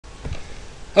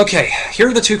Okay, here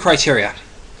are the two criteria.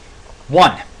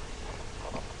 One,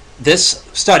 this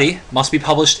study must be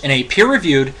published in a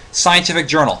peer-reviewed scientific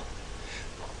journal.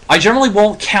 I generally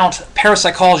won't count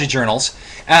parapsychology journals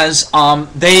as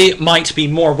they might be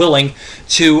more willing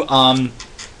to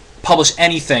publish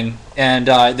anything, and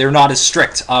they're not as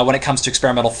strict when it comes to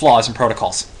experimental flaws and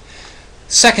protocols.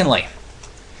 Secondly,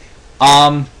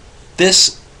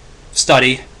 this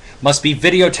study must be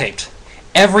videotaped.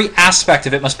 Every aspect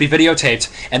of it must be videotaped,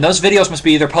 and those videos must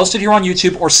be either posted here on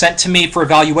YouTube or sent to me for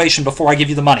evaluation before I give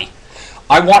you the money.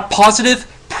 I want positive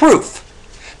proof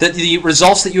that the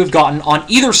results that you have gotten on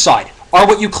either side are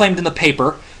what you claimed in the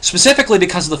paper, specifically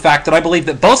because of the fact that I believe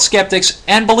that both skeptics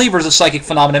and believers of psychic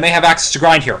phenomena may have access to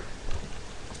grind here.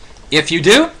 If you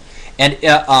do, and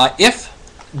if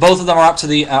both of them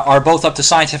are both up to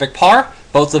scientific par,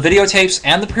 both the videotapes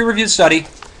and the peer-reviewed study,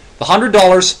 the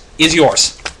 $100 is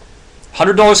yours.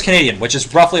 $100 Canadian, which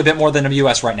is roughly a bit more than the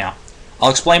US right now. I'll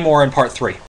explain more in part 3.